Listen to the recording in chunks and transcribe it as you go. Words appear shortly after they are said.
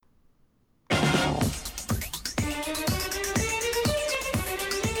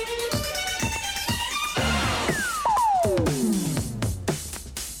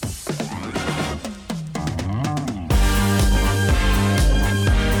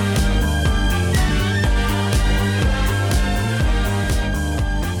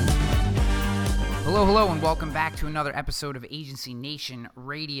to another episode of Agency Nation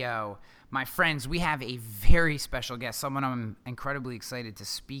Radio. My friends, we have a very special guest, someone I'm incredibly excited to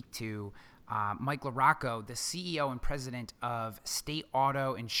speak to, Mike LaRocco, the CEO and president of State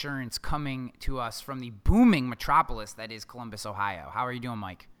Auto Insurance, coming to us from the booming metropolis that is Columbus, Ohio. How are you doing,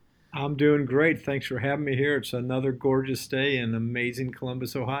 Mike? I'm doing great. Thanks for having me here. It's another gorgeous day in amazing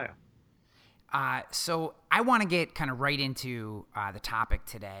Columbus, Ohio. So I want to get kind of right into the topic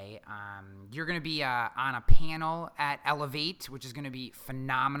today. You're going to be on a panel at Elevate, which is going to be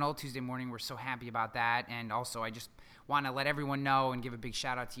phenomenal Tuesday morning. We're so happy about that. And also, I just want to let everyone know and give a big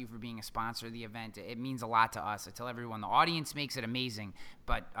shout out to you for being a sponsor of the event. It means a lot to us. I tell everyone the audience makes it amazing,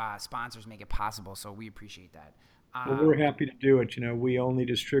 but sponsors make it possible. So we appreciate that. Well, we're happy to do it. You know, we only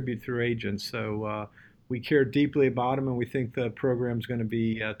distribute through agents, so we care deeply about them, and we think the program's going to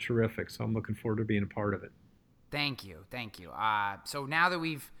be terrific. So I'm looking forward to being a part of it. Thank you. So now that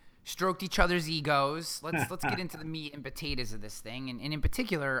we've stroked each other's egos, let's get into the meat and potatoes of this thing. And in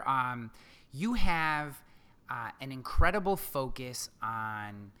particular, you have an incredible focus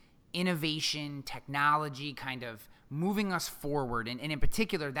on innovation, technology, kind of moving us forward. And in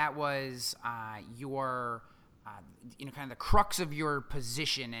particular, that was your kind of the crux of your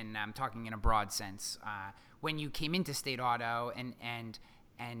position, and I'm talking in a broad sense, when you came into State Auto, and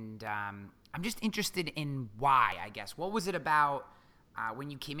I'm just interested in why, I guess. What was it about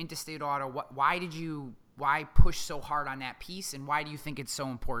when you came into State Auto? Why push so hard on that piece, and why do you think it's so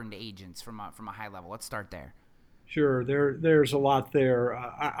important to agents from a high level? Let's start there. Sure, there's a lot there.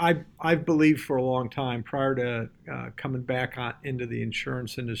 I've believed for a long time prior to coming back into the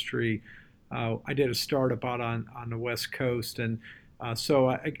insurance industry. I did a startup out on the West Coast, and so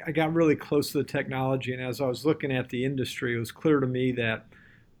I got really close to the technology. And as I was looking at the industry, it was clear to me that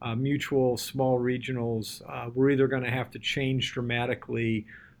mutual small regionals were either going to have to change dramatically,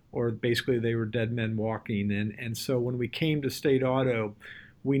 or basically they were dead men walking. And so when we came to State Auto,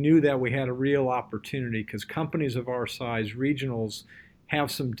 we knew that we had a real opportunity, because companies of our size, regionals, have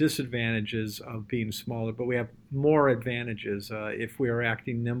some disadvantages of being smaller, but we have more advantages if we are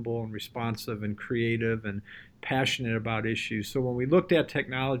acting nimble and responsive and creative and passionate about issues. So when we looked at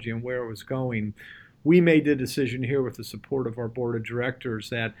technology and where it was going, we made the decision here with the support of our board of directors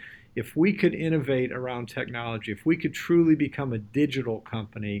that if we could innovate around technology, if we could truly become a digital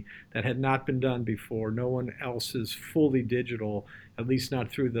company that had not been done before, no one else is fully digital, at least not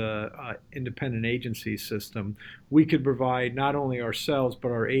through the independent agency system, we could provide not only ourselves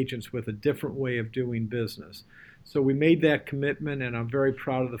but our agents with a different way of doing business. So we made that commitment, and I'm very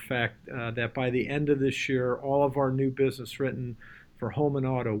proud of the fact that by the end of this year, all of our new business written for home and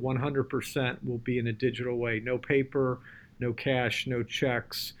auto, 100% will be in a digital way. No paper, no cash, no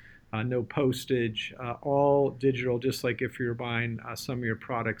checks, no postage, all digital, just like if you're buying some of your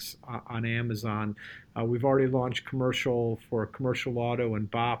products on Amazon. We've already launched commercial for commercial auto and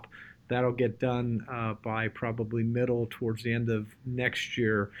BOP. That'll get done by probably middle towards the end of next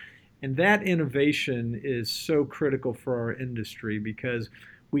year. And that innovation is so critical for our industry, because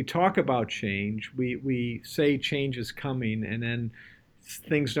we talk about change. We say change is coming, and then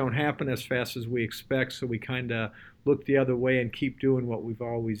things don't happen as fast as we expect, so we kind of look the other way and keep doing what we've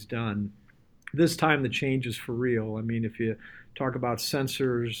always done. This time the change is for real. I mean, if you talk about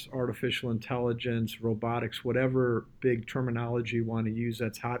sensors, artificial intelligence, robotics, whatever big terminology you want to use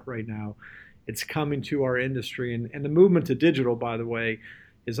that's hot right now, it's coming to our industry. And the movement to digital, by the way,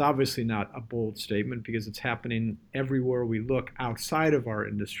 is obviously not a bold statement, because it's happening everywhere we look outside of our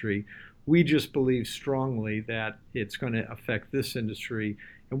industry. We just believe strongly that it's going to affect this industry,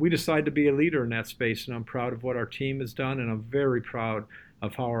 and we decided to be a leader in that space. And I'm proud of what our team has done, and I'm very proud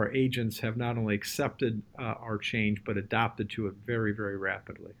of how our agents have not only accepted our change but adopted to it very, very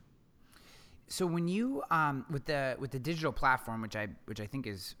rapidly. So when you with the digital platform, which I think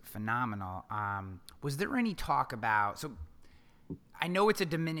is phenomenal, was there any talk about? So I know it's a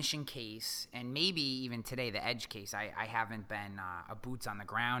diminishing case, and maybe even today, the edge case. I haven't been a boots on the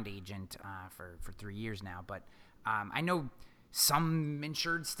ground agent for 3 years now, but I know some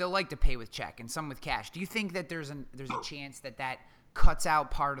insureds still like to pay with check and some with cash. Do you think that there's a chance that cuts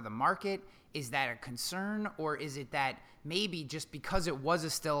out part of the market? Is that a concern, or is it that maybe just because it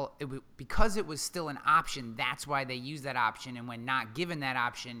was still an option, that's why they use that option, and when not given that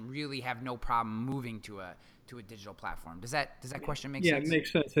option, really have no problem moving to a digital platform? Does that question make sense? Yeah, it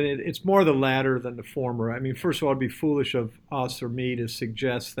makes sense. And it's more the latter than the former. I mean, first of all, it'd be foolish of us or me to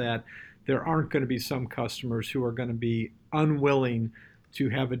suggest that there aren't going to be some customers who are going to be unwilling to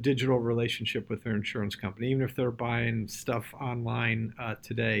have a digital relationship with their insurance company, even if they're buying stuff online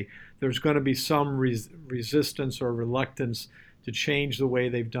today. There's going to be some resistance or reluctance to change the way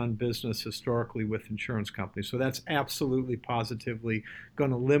they've done business historically with insurance companies. So that's absolutely positively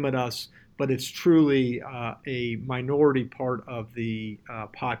going to limit us, but it's truly a minority part of the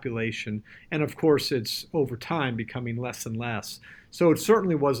population. And of course, it's over time becoming less and less. So it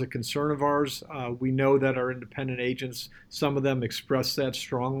certainly was a concern of ours. We know that our independent agents, some of them express that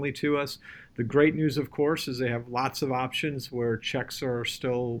strongly to us. The great news, of course, is they have lots of options where checks are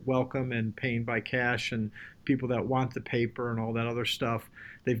still welcome and paying by cash, and people that want the paper and all that other stuff.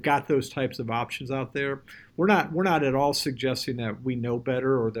 They've got those types of options out there. We're not at all suggesting that we know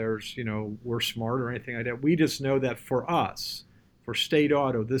better or we're smart or anything like that. We just know that for us, for State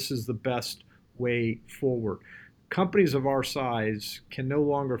Auto, this is the best way forward. Companies of our size can no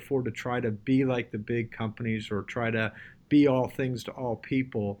longer afford to try to be like the big companies or try to be all things to all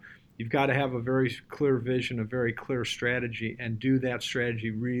people. You've got to have a very clear vision, a very clear strategy, and do that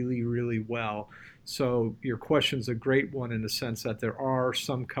strategy really, really well. So your question's a great one in the sense that there are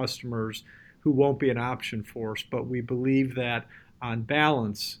some customers who won't be an option for us, but we believe that on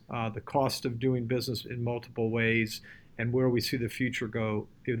balance, the cost of doing business in multiple ways and where we see the future go,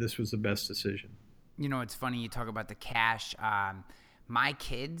 this was the best decision. It's funny you talk about the cash. My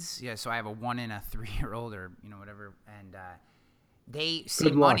kids, so I have a 1 and a 3-year-old, or whatever, and they see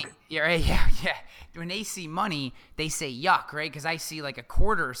Good luck. money. Yeah, right, yeah. When they see money, they say yuck, right? Because I see like a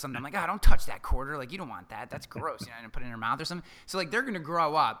quarter or something. I'm like, don't touch that quarter. Like, you don't want that. That's gross. And put it in their mouth or something. So like, they're gonna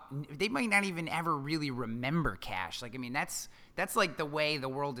grow up. They might not even ever really remember cash. Like, I mean, that's like the way the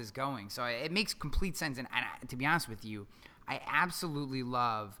world is going. So it makes complete sense. And to be honest with you, I absolutely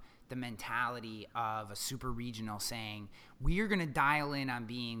love the mentality of a super regional saying, we are going to dial in on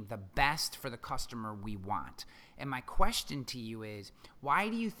being the best for the customer we want. And my question to you is, why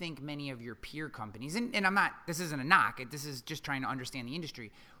do you think many of your peer companies, and this isn't a knock, this is just trying to understand the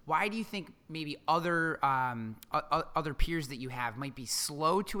industry, why do you think maybe other peers that you have might be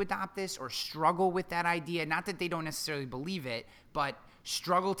slow to adopt this or struggle with that idea? Not that they don't necessarily believe it, but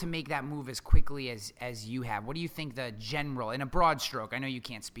struggle to make that move as quickly as you have. What do you think the general, in a broad stroke? I know you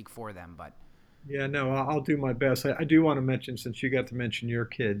can't speak for them, but. Yeah, no, I'll do my best. I do want to mention, since you got to mention your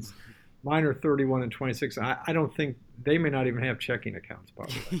kids, mine are 31 and 26. I don't think they may not even have checking accounts, by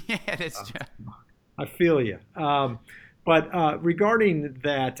the way. Yeah, that's true. I feel you. But regarding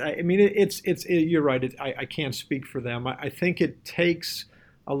that, I mean, you're right. I can't speak for them. I think it takes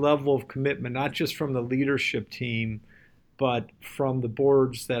a level of commitment, not just from the leadership team, but from the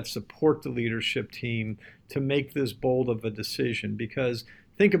boards that support the leadership team to make this bold of a decision. Because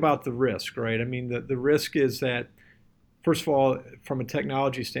think about the risk, right? I mean, the risk is that, first of all, from a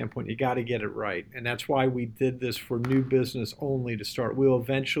technology standpoint, you got to get it right. And that's why we did this for new business only to start. We'll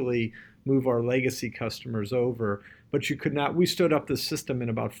eventually move our legacy customers over. But we stood up the system in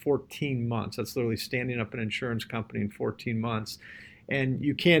about 14 months. That's literally standing up an insurance company in 14 months. And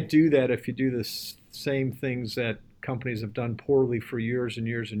you can't do that if you do the same things that companies have done poorly for years and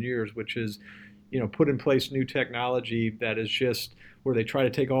years and years, which is, put in place new technology that is just where they try to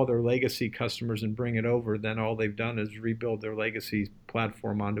take all their legacy customers and bring it over. Then all they've done is rebuild their legacy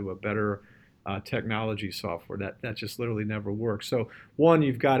platform onto a better technology software. That just literally never works. So one,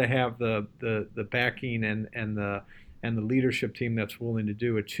 you've got to have the backing and the leadership team that's willing to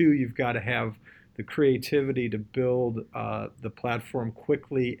do it. Two, you've got to have the creativity to build the platform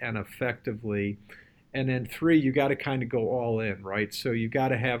quickly and effectively. And then three, you got to kind of go all in, right? So you got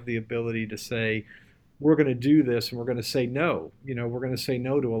to have the ability to say, we're going to do this and we're going to say no. We're going to say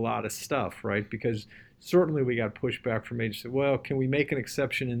no to a lot of stuff, right? Because certainly we got pushback from agents. Well, can we make an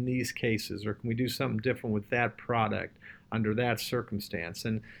exception in these cases, or can we do something different with that product under that circumstance?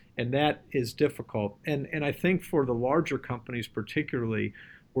 And that is difficult. And I think for the larger companies particularly,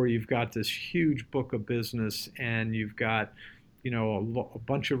 where you've got this huge book of business and you've got a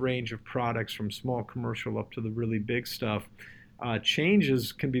bunch of range of products from small commercial up to the really big stuff, change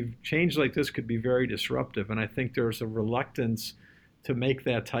like this could be very disruptive. And I think there's a reluctance to make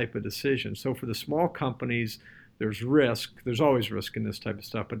that type of decision. So for the small companies, there's risk. There's always risk in this type of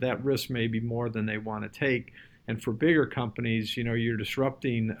stuff, but that risk may be more than they want to take. And for bigger companies, you're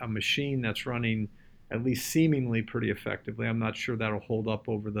disrupting a machine that's running at least seemingly pretty effectively. I'm not sure that'll hold up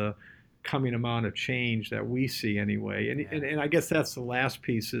over the coming amount of change that we see anyway. And I guess that's the last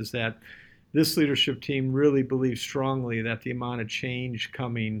piece, is that this leadership team really believes strongly that the amount of change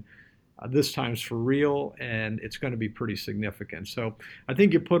coming this time's for real, and it's going to be pretty significant. So I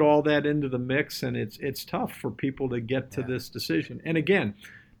think you put all that into the mix, and it's tough for people to get to this decision. And again,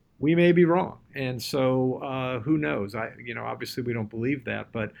 we may be wrong, and so who knows? Obviously we don't believe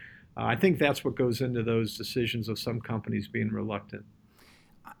that, but I think that's what goes into those decisions of some companies being reluctant.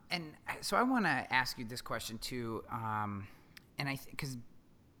 And so I want to ask you this question too, and and because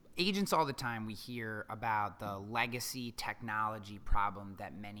agents all the time we hear about the legacy technology problem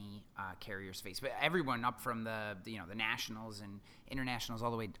that many carriers face, but everyone up from the nationals and internationals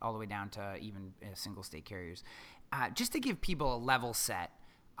all the way down to even single state carriers. Just to give people a level set,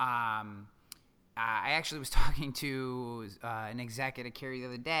 I actually was talking to an executive carrier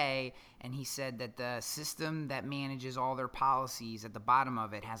the other day, and he said that the system that manages all their policies at the bottom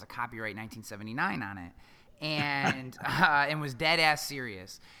of it has a copyright 1979 on it, and was dead ass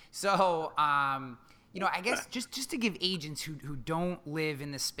serious. So, I guess just to give agents who don't live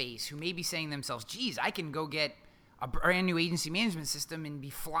in the space, who may be saying to themselves, geez, I can go get a brand new agency management system and be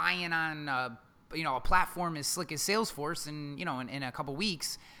flying on a platform as slick as Salesforce and, in a couple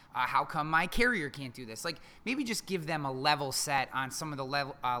weeks. How come my carrier can't do this? Like, maybe just give them a level set on some of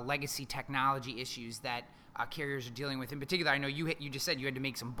the legacy technology issues that carriers are dealing with. In particular, I know you just said you had to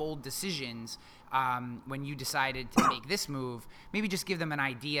make some bold decisions when you decided to make this move. Maybe just give them an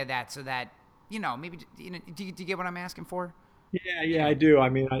idea so that maybe do you get what I'm asking for? Yeah, I do. I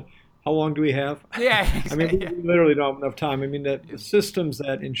mean, how long do we have? Yeah, I mean, yeah. we literally don't have enough time. I mean, the systems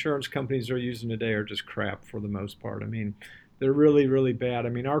that insurance companies are using today are just crap for the most part. I mean, they're really, really bad. I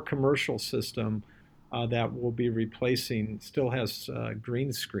mean, our commercial system that we'll be replacing still has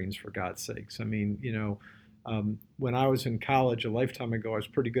green screens, for God's sakes. I mean, when I was in college a lifetime ago, I was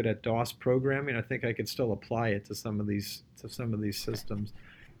pretty good at DOS programming. I think I could still apply it to some of these systems.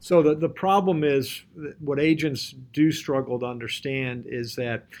 So the problem is what agents do struggle to understand is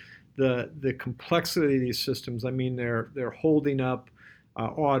that the complexity of these systems. I mean, they're holding up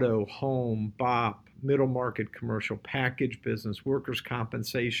auto, home, BOP, middle market commercial, package business, workers'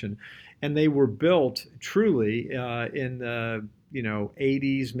 compensation, and they were built truly in the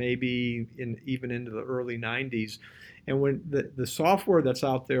 80s, maybe even into the early 90s. And when the software that's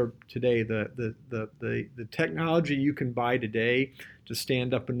out there today, the technology you can buy today to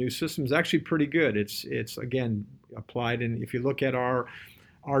stand up a new system is actually pretty good. It's again applied, and if you look at our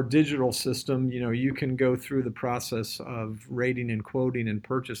digital system, you can go through the process of rating and quoting and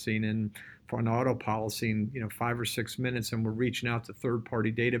purchasing and for an auto policy in 5 or 6 minutes, and we're reaching out to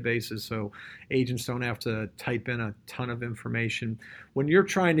third-party databases so agents don't have to type in a ton of information. When you're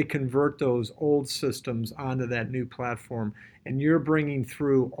trying to convert those old systems onto that new platform, and you're bringing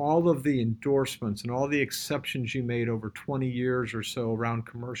through all of the endorsements and all the exceptions you made over 20 years or so around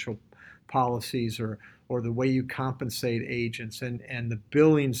commercial policies or the way you compensate agents and the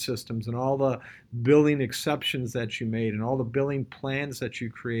billing systems and all the billing exceptions that you made and all the billing plans that you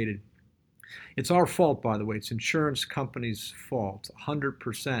created. It's our fault, by the way. It's insurance companies' fault,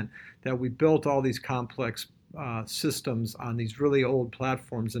 100%, that we built all these complex systems on these really old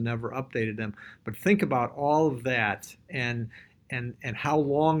platforms and never updated them. But think about all of that and how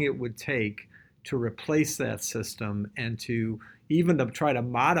long it would take to replace that system and to even to try to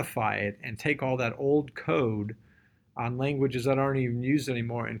modify it and take all that old code on languages that aren't even used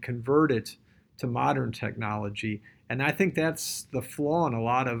anymore and convert it to modern technology. And I think that's the flaw in a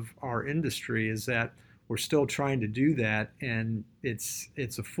lot of our industry is that we're still trying to do that, and it's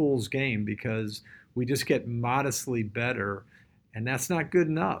a fool's game because we just get modestly better, and that's not good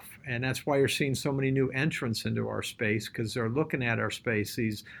enough. And that's why you're seeing so many new entrants into our space because they're looking at our space.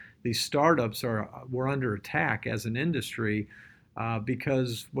 These startups we're under attack as an industry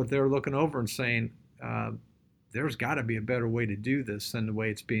because what they're looking over and saying, there's got to be a better way to do this than the way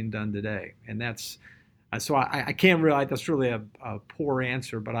it's being done today. And that's so I can't realize that's really a poor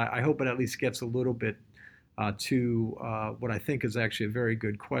answer, but I hope it at least gets a little bit to what I think is actually a very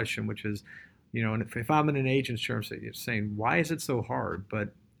good question, which is, and if I'm in an agent's term saying, why is it so hard? But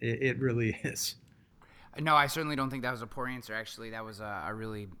it really is. No, I certainly don't think that was a poor answer. Actually, that was a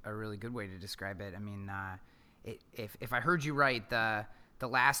really good way to describe it. I mean, if I heard you right, the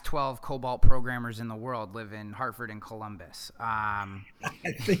last 12 COBOL programmers in the world live in Hartford and Columbus. I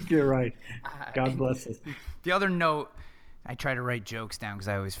think you're right. God bless us. The other note, I try to write jokes down because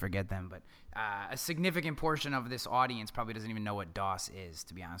I always forget them, but a significant portion of this audience probably doesn't even know what DOS is,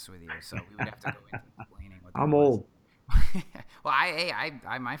 to be honest with you. So we would have to go into explaining what that I'm was. old. Well,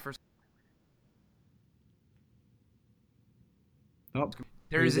 I my first. Oh,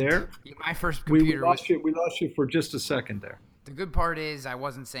 There's there? My first We computer lost you. We lost you for just a second there. The good part is I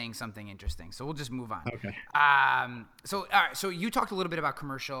wasn't saying something interesting, so we'll just move on. Okay. So all right, so you talked a little bit about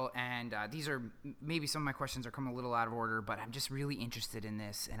commercial, and these are maybe some of my questions are coming a little out of order, but I'm just really interested in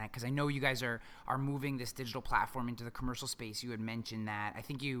this, and because I know you guys are moving this digital platform into the commercial space. You had mentioned that I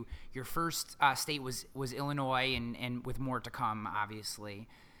think your first state was Illinois, and with more to come, obviously.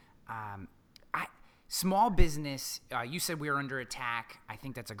 Small business, you said we are under attack. I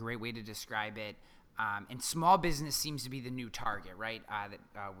think that's a great way to describe it. And small business seems to be the new target, right?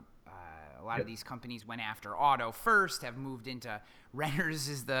 A lot of these companies went after auto first, have moved into renters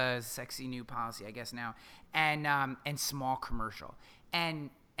is the sexy new policy, I guess now, and small commercial. And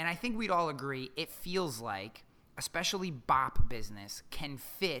I think we'd all agree it feels like, especially BOP business, can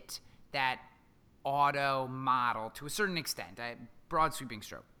fit that auto model to a certain extent, broad sweeping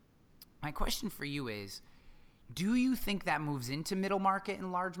stroke. My question for you is, do you think that moves into middle market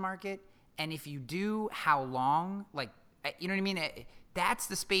and large market? And if you do, how long? Like, you know what I mean? That's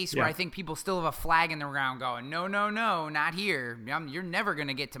the space where I think people still have a flag in the ground going, no, no, no, not here. You're never going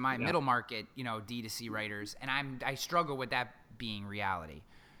to get to my middle market, D2C writers. And I struggle with that being reality.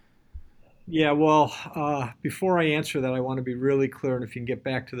 Yeah, well, before I answer that, I want to be really clear, and if you can get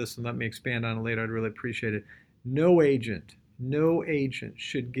back to this and let me expand on it later, I'd really appreciate it. No agent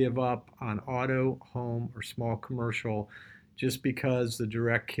should give up on auto, home, or small commercial just because the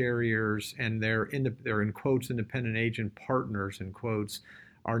direct carriers and their in quotes independent agent partners in quotes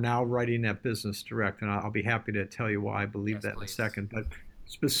are now writing that business direct. And I'll be happy to tell you why I believe Yes, that in a please. second. But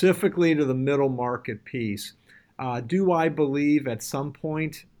specifically to the middle market piece, do I believe at some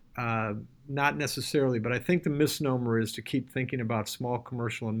point? Not necessarily, but I think the misnomer is to keep thinking about small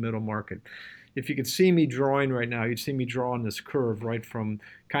commercial and middle market. If you could see me drawing right now, you'd see me drawing this curve right from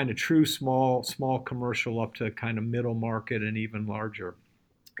kind of true small commercial up to kind of middle market and even larger.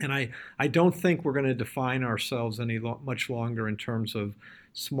 And I don't think we're going to define ourselves much longer in terms of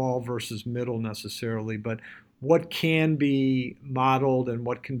small versus middle necessarily, but what can be modeled and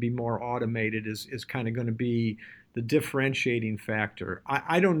what can be more automated is kind of going to be the differentiating factor.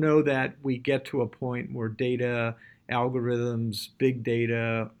 I don't know that we get to a point where data, algorithms, big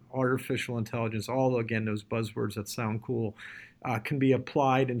data, artificial intelligence, all again those buzzwords that sound cool, can be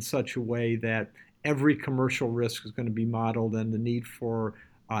applied in such a way that every commercial risk is going to be modeled and the need for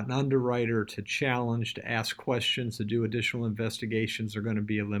an underwriter to challenge, to ask questions, to do additional investigations are going to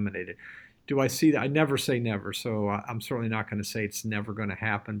be eliminated. Do I see that? I never say never, so I'm certainly not going to say it's never going to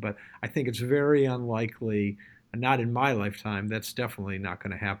happen, but I think it's very unlikely, not in my lifetime, that's definitely not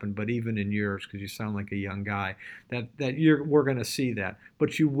going to happen, but even in yours, because you sound like a young guy, we're going to see that.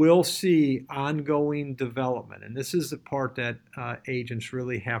 But you will see ongoing development, and this is the part that agents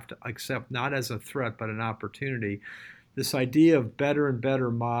really have to accept, not as a threat, but an opportunity. This idea of better and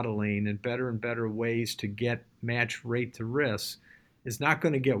better modeling and better ways to get match rate to risk is not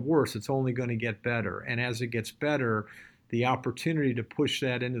going to get worse. It's only going to get better. And as it gets better, the opportunity to push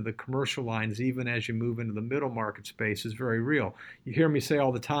that into the commercial lines, even as you move into the middle market space, is very real. You hear me say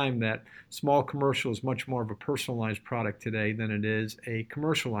all the time that small commercial is much more of a personalized product today than it is a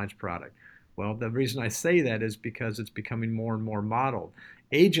commercialized product. Well, the reason I say that is because it's becoming more and more modeled.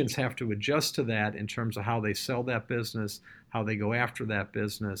 Agents have to adjust to that in terms of how they sell that business, how they go after that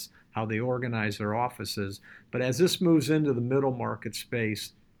business, how they organize their offices. But as this moves into the middle market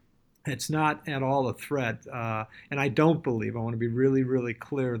space, it's not at all a threat. And I don't believe, I want to be really, really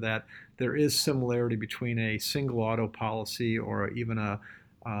clear that there is similarity between a single auto policy or even a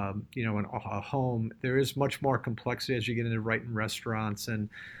home. There is much more complexity as you get into writing restaurants and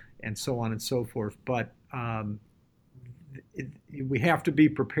so on and so forth. But we have to be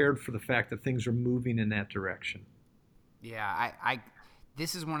prepared for the fact that things are moving in that direction. Yeah,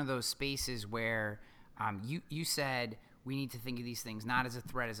 this is one of those spaces where you said we need to think of these things not as a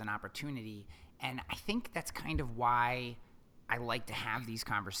threat, as an opportunity. And I think that's kind of why I like to have these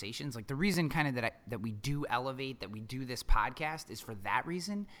conversations. Like the reason kind of that we do Elevate, that we do this podcast is for that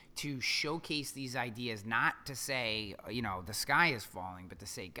reason, to showcase these ideas, not to say, the sky is falling, but to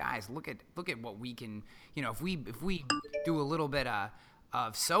say, guys, look at what we can, if we do a little bit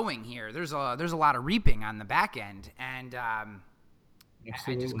of sowing here, there's a lot of reaping on the back end. And I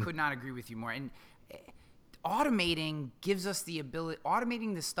just could not agree with you more. And automating gives us the ability,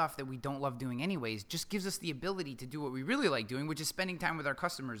 automating the stuff that we don't love doing anyways, just gives us the ability to do what we really like doing, which is spending time with our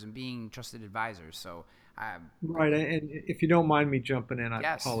customers and being trusted advisors. So, right. And if you don't mind me jumping in, I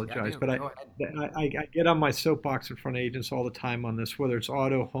yes, apologize, I but I get on my soapbox in front of agents all the time on this, whether it's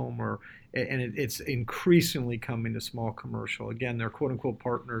auto, home, and it's increasingly coming to small commercial. Again, their quote unquote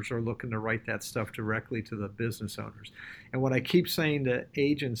partners are looking to write that stuff directly to the business owners. And what I keep saying to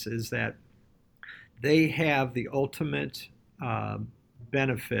agents is that they have the ultimate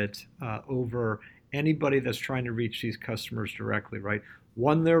benefit over anybody that's trying to reach these customers directly, right?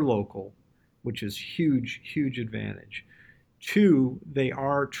 One, they're local, which is huge advantage. Two, they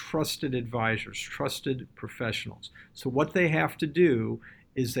are trusted advisors, trusted professionals. So what they have to do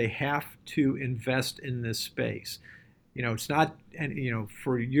is they have to invest in this space. It's not, and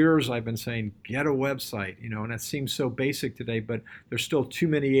for years I've been saying get a website, and that seems so basic today, but there's still too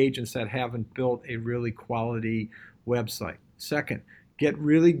many agents that haven't built a really quality website. Second, get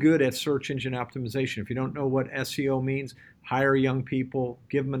really good at search engine optimization. If you don't know what SEO means, hire young people,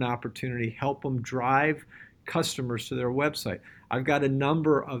 give them an opportunity, help them drive customers to their website. I've got a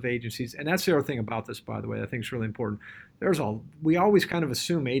number of agencies, and that's the other thing about this, by the way, I think is really important. We always kind of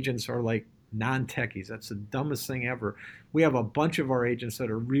assume agents are like non-techies. That's the dumbest thing ever. We have a bunch of our agents that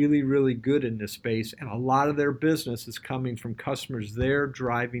are really, really good in this space, and a lot of their business is coming from customers they're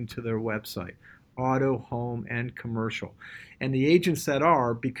driving to their website, auto, home, and commercial. And the agents that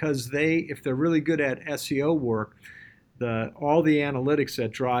are, because if they're really good at SEO work, all the analytics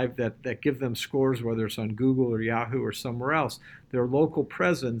that give them scores, whether it's on Google or Yahoo or somewhere else, their local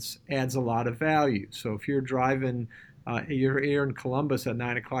presence adds a lot of value. So if you're driving, you're here in Columbus at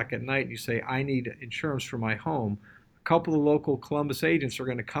 9 o'clock at night and you say, I need insurance for my home, a couple of local Columbus agents are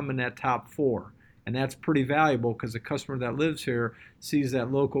going to come in that top 4. And that's pretty valuable because the customer that lives here sees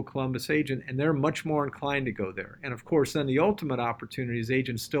that local Columbus agent and they're much more inclined to go there. And of course, then the ultimate opportunity is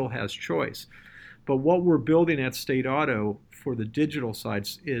agent still has choice. But what we're building at State Auto for the digital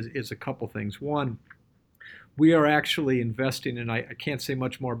sides is a couple things. One, we are actually investing, and I can't say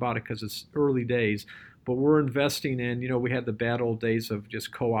much more about it because it's early days, but we're investing in, we had the bad old days of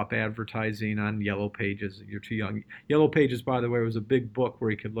just co-op advertising on Yellow Pages. You're too young. Yellow Pages, by the way, was a big book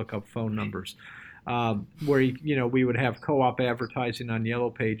where you could look up phone numbers, where, we would have co-op advertising on Yellow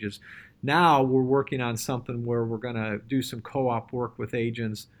Pages. Now we're working on something where we're going to do some co-op work with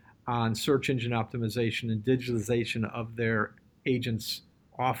agents on search engine optimization and digitalization of their agents'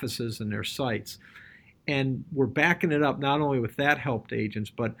 offices and their sites. And we're backing it up not only with that help to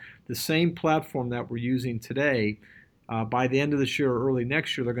agents, but the same platform that we're using today, by the end of this year or early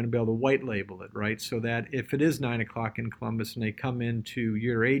next year, they're going to be able to white label it, right? So that if it is 9 o'clock in Columbus and they come into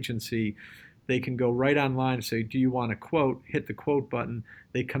your agency, they can go right online and say, do you want a quote? Hit the quote button.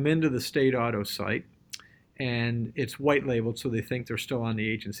 They come into the State Auto site, and it's white labeled so they think they're still on the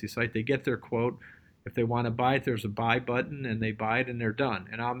agency site. They get their quote. If they want to buy it, there's a buy button, and they buy it, and they're done.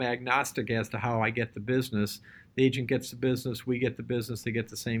 And I'm agnostic as to how I get the business. The agent gets the business, we get the business, they get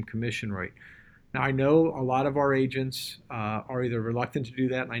the same commission rate. Now, I know a lot of our agents are either reluctant to do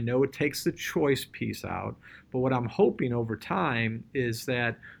that, and I know it takes the choice piece out. But what I'm hoping over time is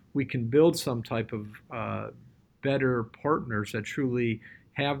that we can build some type of better partners that truly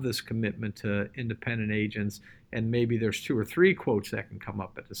have this commitment to independent agents, and maybe there's 2 or 3 quotes that can come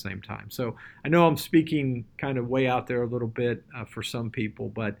up at the same time. So I know I'm speaking kind of way out there a little bit for some people,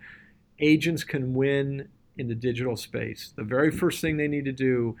 but agents can win in the digital space. The very first thing they need to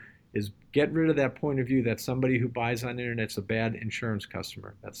do is get rid of that point of view that somebody who buys on the internet's a bad insurance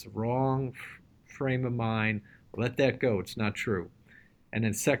customer. That's the wrong frame of mind. Let that go. It's not true. And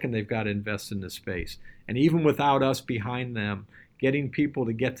then second, they've got to invest in this space. And even without us behind them, getting people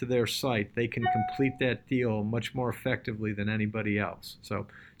to get to their site, they can complete that deal much more effectively than anybody else. So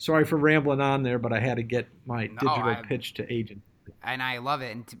sorry for rambling on there, but I had to get my digital pitch to agents. And I love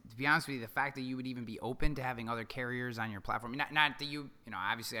it. And to be honest with you, the fact that you would even be open to having other carriers on your platform, not that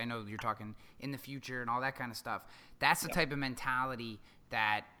obviously I know you're talking in the future and all that kind of stuff. That's the type of mentality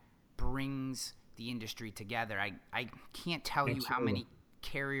that brings the industry together. I can't tell you how many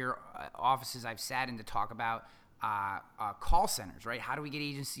carrier offices I've sat in to talk about call centers, right? How do we get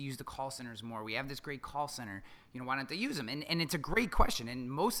agents to use the call centers more? We have this great call center. Why don't they use them? And it's a great question. And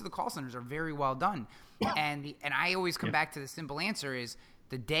most of the call centers are very well done. And I always come back to the simple answer is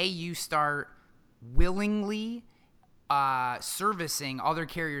the day you start willingly servicing other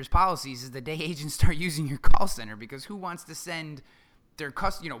carriers' policies is the day agents start using your call center, because who wants to send their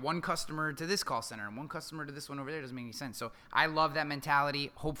one customer to this call center and one customer to this one over there? Doesn't make any sense. So I love that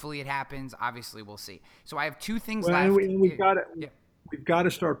mentality. Hopefully it happens. Obviously we'll see. So I have 2 things left. We've got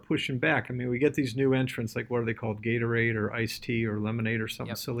to start pushing back. I mean, we get these new entrants, like what are they called, Gatorade or Iced Tea or Lemonade or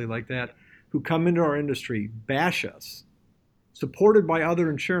something silly like that, who come into our industry, bash us, supported by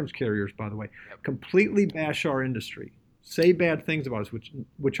other insurance carriers, by the way, completely bash our industry, say bad things about us,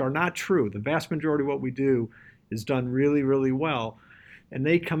 which are not true. The vast majority of what we do is done really, really well. And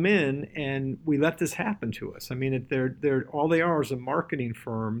they come in and we let this happen to us. I mean, they're all they are is a marketing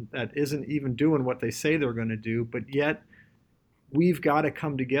firm that isn't even doing what they say they're going to do, but yet we've got to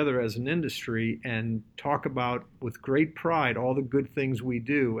come together as an industry and talk about with great pride all the good things we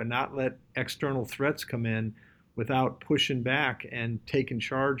do and not let external threats come in without pushing back and taking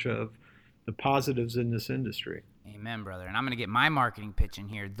charge of the positives in this industry. Amen, brother. And I'm going to get my marketing pitch in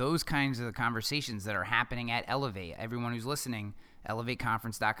here. Those kinds of the conversations that are happening at Elevate. Everyone who's listening,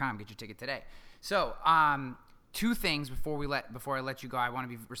 elevateconference.com. Get your ticket today. So two things before I let you go. I want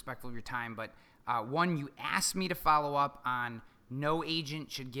to be respectful of your time, but one, you asked me to follow up on no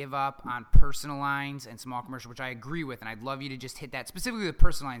agent should give up on personal lines and small commercial, which I agree with, and I'd love you to just hit that specifically with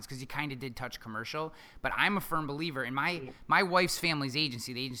personal lines because you kind of did touch commercial. But I'm a firm believer in my wife's family's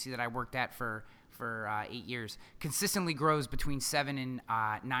agency, the agency that I worked at for 8 years, consistently grows between 7 and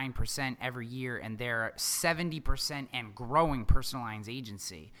 9% every year, and they're 70% and growing personal lines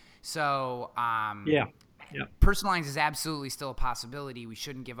agency. So Yeah. Yeah. personal lines is absolutely still a possibility. We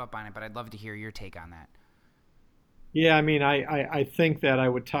shouldn't give up on it, but I'd love to hear your take on that. Yeah, I mean, I think that I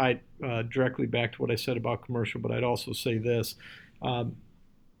would tie it directly back to what I said about commercial, but I'd also say this. Um,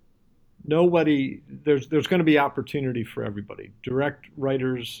 there's going to be opportunity for everybody. Direct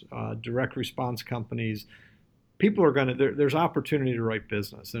writers, direct response companies, people are going to, there's opportunity to write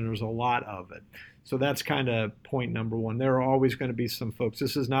business, and there's a lot of it. So that's kind of point number one. There are always going to be some folks.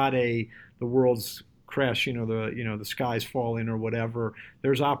 This is not the world's crash, the sky's falling or whatever.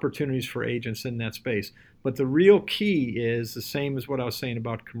 There's opportunities for agents in that space. But the real key is the same as what I was saying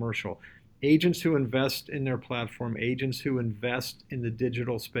about commercial. Agents who invest in their platform, agents who invest in the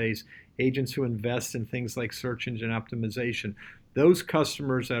digital space, agents who invest in things like search engine optimization, those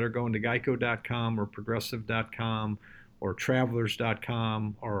customers that are going to geico.com or progressive.com or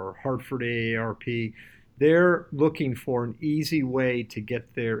travelers.com or Hartford AARP, they're looking for an easy way to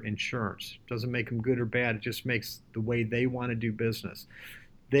get their insurance. It doesn't make them good or bad, it just makes the way they want to do business.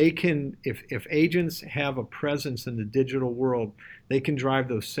 They can, if agents have a presence in the digital world, they can drive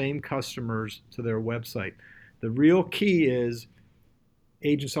those same customers to their website. The real key is,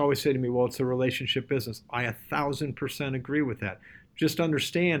 agents always say to me, well, it's a relationship business. I 1,000% agree with that. Just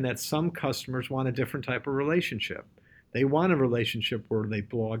understand that some customers want a different type of relationship. They want a relationship where they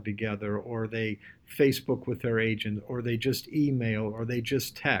blog together, or they Facebook with their agent, or they just email, or they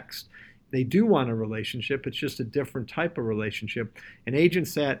just text. They do want a relationship. It's just a different type of relationship. And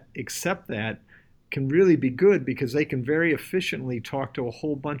agents that accept that can really be good because they can very efficiently talk to a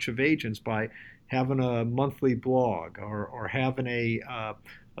whole bunch of agents by having a monthly blog or having a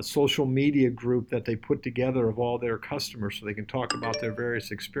social media group that they put together of all their customers so they can talk about their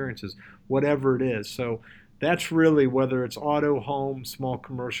various experiences, whatever it is. So that's really, whether it's auto, home, small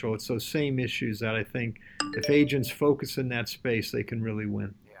commercial, it's those same issues that I think if agents focus in that space, they can really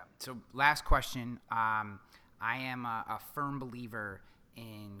win. Yeah. So last question. I am a firm believer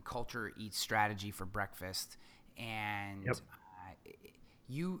in culture eats strategy for breakfast, and Yep.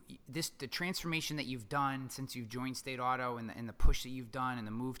 the transformation that you've done since you've joined State Auto, and the push that you've done and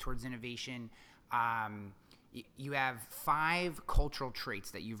the move towards innovation, you have 5 cultural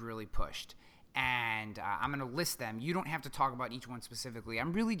traits that you've really pushed. And I'm going to list them. You don't have to talk about each one specifically.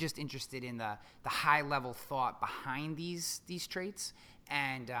 I'm really just interested in the high level thought behind these traits,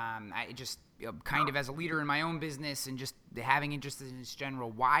 and I just kind of as a leader in my own business and just having interest in this general,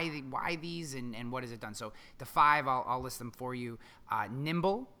 why these and what has it done. So the 5, I'll list them for you: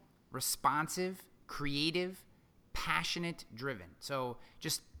 nimble, responsive, creative, passionate, driven. So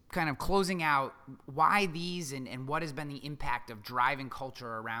just kind of closing out, why these and what has been the impact of driving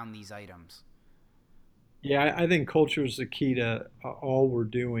culture around these items. Yeah, I think culture is the key to all we're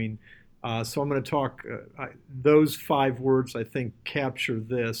doing. So I'm going to talk, those 5 words I think capture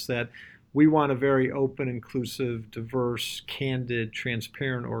this, that we want a very open, inclusive, diverse, candid,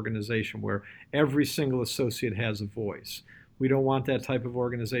 transparent organization where every single associate has a voice. We don't want that type of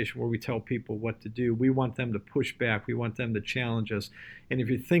organization where we tell people what to do. We want them to push back. We want them to challenge us. And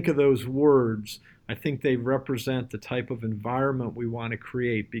if you think of those words, I think they represent the type of environment we want to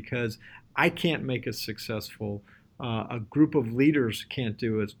create, because I can't make us successful. A group of leaders can't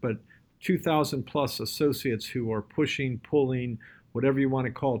do it, but 2,000 plus associates who are pushing, pulling, whatever you want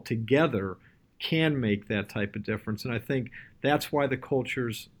to call it, together can make that type of difference. And I think that's why the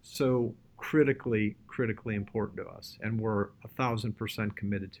culture's so critically important to us, and we're 1,000%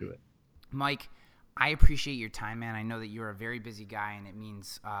 committed to it. Mike, I appreciate your time, man. I know that you're a very busy guy, and it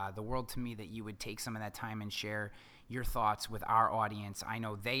means the world to me that you would take some of that time and share your thoughts with our audience. I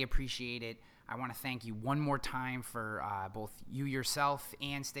know they appreciate it. I want to thank you one more time for both you yourself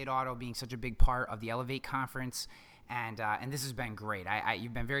and State Auto being such a big part of the Elevate conference, and this has been great.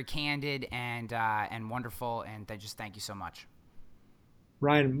 You've been very candid and wonderful, and I just thank you so much.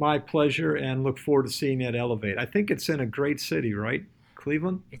 Ryan, my pleasure, and look forward to seeing you at Elevate. I think it's in a great city, right?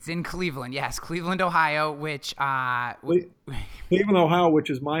 Cleveland? It's in Cleveland, yes. Cleveland, Ohio, which... Cleveland, Ohio, which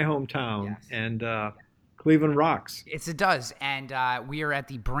is my hometown, yes. And Cleveland rocks. It does, and we are at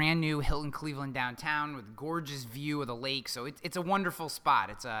the brand new Hilton Cleveland downtown with a gorgeous view of the lake, so it's a wonderful spot.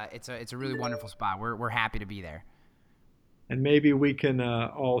 It's a really wonderful spot. We're happy to be there. And maybe we can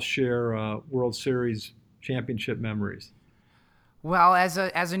all share World Series championship memories? Well, as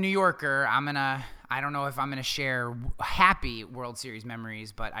a New Yorker, I don't know if I'm gonna share happy World Series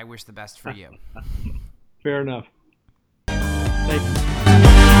memories, but I wish the best for you. Fair enough. Thank you.